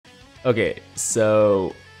Okay,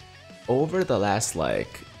 so over the last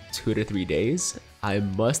like 2 to 3 days, I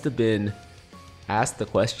must have been asked the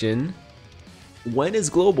question, when is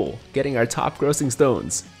Global getting our top grossing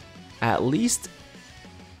stones? At least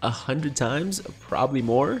 100 times, probably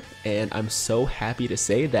more, and I'm so happy to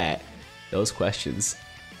say that those questions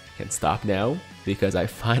can stop now because I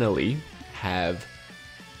finally have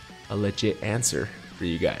a legit answer for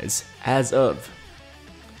you guys. As of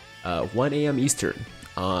 1 a.m. Eastern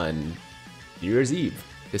on New Year's Eve,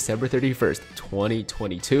 December 31st,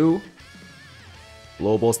 2022,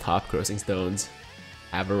 Global's top grossing stones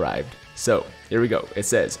have arrived. So here we go. It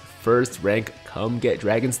says, first rank, come get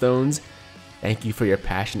Dragon Stones. Thank you for your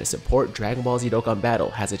passionate support. Dragon Ball Z Dokkan Battle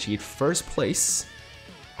has achieved first place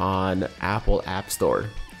on Apple App Store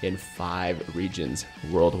in 5 regions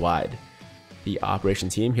worldwide. The operation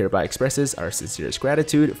team hereby expresses our sincerest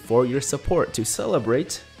gratitude for your support. To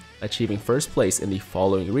celebrate achieving first place in the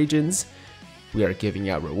following regions, we are giving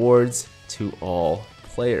out rewards to all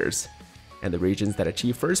players. And the regions that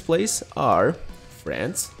achieve first place are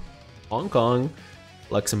France, Hong Kong,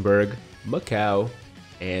 Luxembourg, Macau,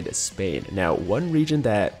 and Spain. Now, one region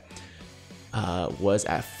that was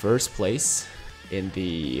at first place in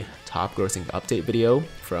the top grossing update video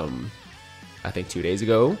from, I think, 2 days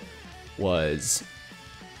ago was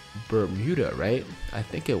Bermuda, right? I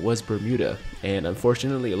think it was Bermuda. And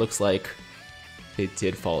unfortunately, it looks like it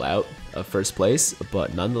did fall out of first place,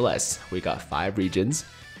 but nonetheless, we got 5 regions.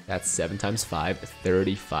 That's 7 times 5,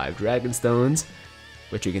 35 Dragon Stones,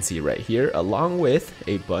 which you can see right here, along with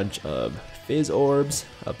a bunch of Fizz Orbs,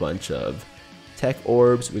 a bunch of Tech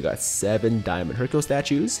Orbs. We got 7 Diamond Hercule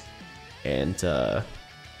statues, and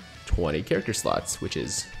 20 character slots, which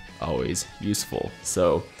is always useful.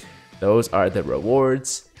 So those are the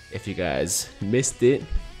rewards. If you guys missed it,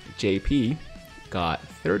 JP got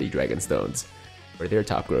 30 Dragon Stones for their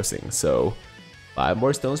top grossing. So 5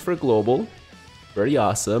 more stones for Global. Pretty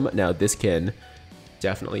awesome. Now this can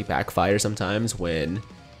definitely backfire sometimes when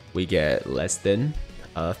we get less than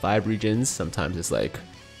 5 regions. Sometimes it's like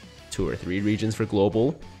 2 or 3 regions for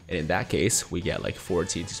Global, and in that case we get like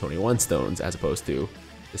 14 to 21 stones as opposed to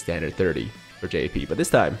the standard 30 for JP. But this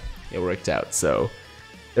time it worked out. So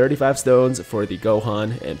 35 stones for the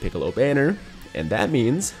Gohan and Piccolo banner, and that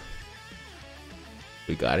means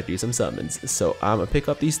we gotta do some summons. So I'm gonna pick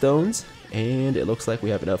up these stones, and it looks like we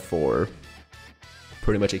have enough for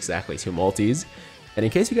pretty much exactly 2 multis. And in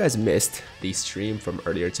case you guys missed the stream from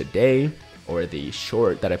earlier today, or the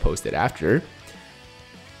short that I posted after,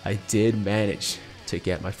 I did manage to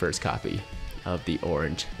get my first copy of the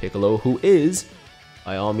orange Piccolo, who is,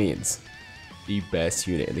 by all means, the best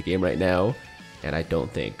unit in the game right now. And I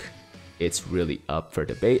don't think it's really up for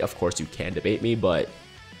debate. Of course, you can debate me, but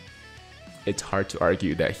it's hard to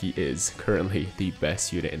argue that he is currently the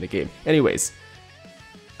best unit in the game. Anyways,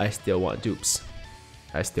 I still want dupes.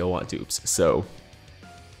 I still want dupes. So,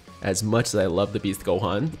 as much as I love the Beast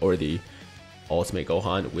Gohan, or the Ultimate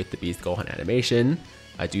Gohan with the Beast Gohan animation,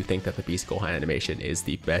 I do think that the Beast Gohan animation is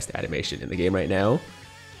the best animation in the game right now.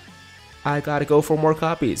 I gotta go for more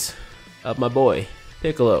copies of my boy,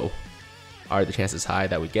 Piccolo. Are the chances high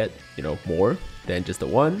that we get, you know, more than just the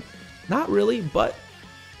one? Not really, but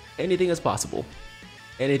anything is possible.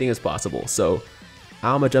 Anything is possible. So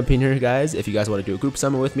I'm gonna jump in here, guys. If you guys want to do a group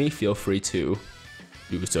summon with me, feel free to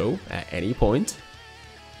do so at any point.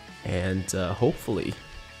 And hopefully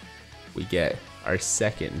we get our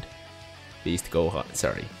second Beast Gohan,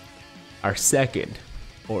 sorry, our second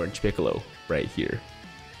orange Piccolo right here,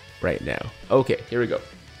 right now. Okay, here we go.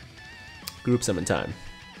 Group summon time.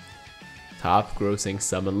 Top grossing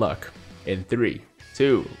summon luck in 3,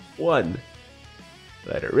 2, 1.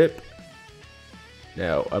 Let it rip.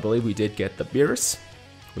 Now, I believe we did get the Beerus.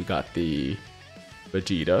 We got the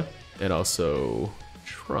Vegeta and also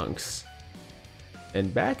Trunks.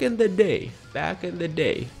 And back in the day,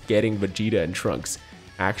 getting Vegeta and Trunks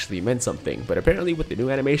actually meant something. But apparently with the new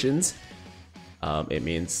animations, it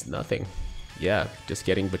means nothing. Yeah, just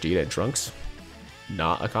getting Vegeta and Trunks,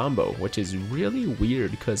 not a combo, which is really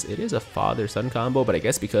weird because it is a father-son combo, but I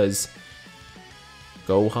guess because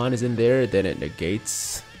Gohan is in there, then it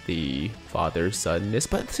negates the father-son-ness.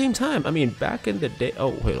 But at the same time, I mean, back in the day,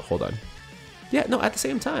 oh, wait, hold on. Yeah, no, at the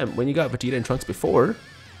same time, when you got Vegeta and Trunks before,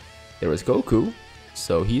 there was Goku,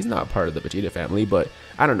 so he's not part of the Vegeta family, but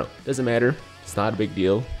I don't know, doesn't matter. It's not a big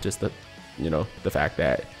deal, just the, you know, the fact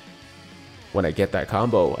that when I get that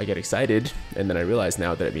combo, I get excited, and then I realize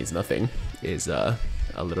now that it means nothing is a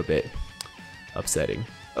little bit upsetting.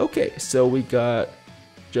 Okay, so we got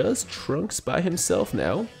just Trunks by himself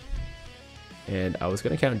now, and I was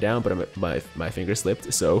gonna count down, but my finger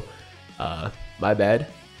slipped, so my bad.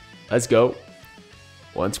 Let's go.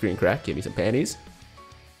 One screen crack. Give me some panties.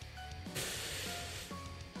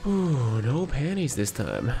 Ooh, no panties this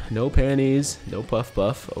time. No panties. No puff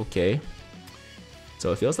puff. Okay.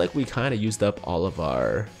 So it feels like we kind of used up all of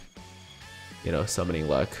our, you know, summoning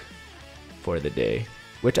luck for the day,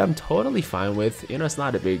 which I'm totally fine with. You know, it's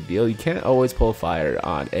not a big deal. You can't always pull fire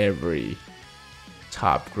on every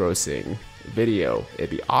top grossing video. It'd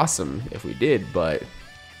be awesome if we did, but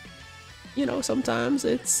you know, sometimes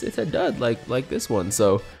it's a dud like this one.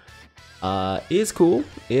 So it's cool.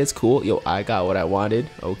 It's cool. Yo, I got what I wanted.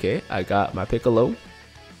 Okay, I got my Piccolo.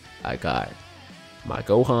 I got my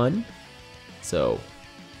Gohan. So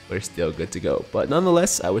we're still good to go. But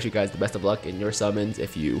nonetheless, I wish you guys the best of luck in your summons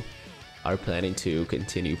if you are planning to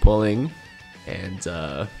continue pulling,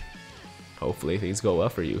 and hopefully things go well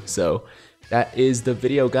for you. So that is the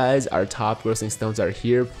video, guys. Our top grossing stones are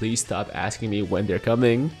here. Please stop asking me when they're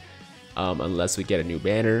coming, unless we get a new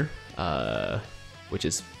banner, which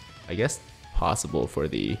is, I guess, possible for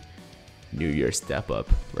the New Year step up,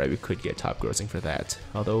 right? We could get top grossing for that.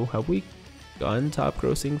 Although, have we gone top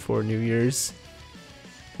grossing for New Year's,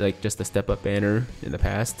 like just the step up banner in the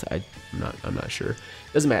past? I'm not sure.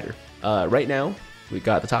 Doesn't matter. Right now we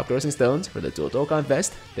got the top grossing stones for the Dual Dokkan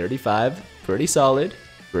Fest, 35, pretty solid,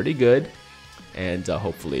 pretty good, and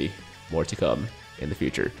hopefully more to come in the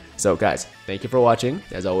future. So guys, thank you for watching.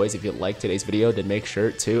 As always, if you liked today's video, then make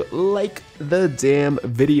sure to like the damn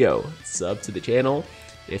video, sub to the channel.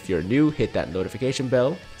 If you're new, hit that notification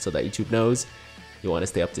bell so that YouTube knows you want to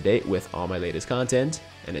stay up to date with all my latest content.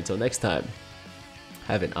 And until next time,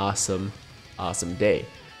 have an awesome day.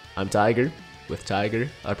 I'm Tiger with Tiger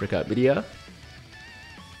Uppercut Media,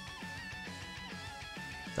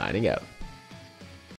 signing out.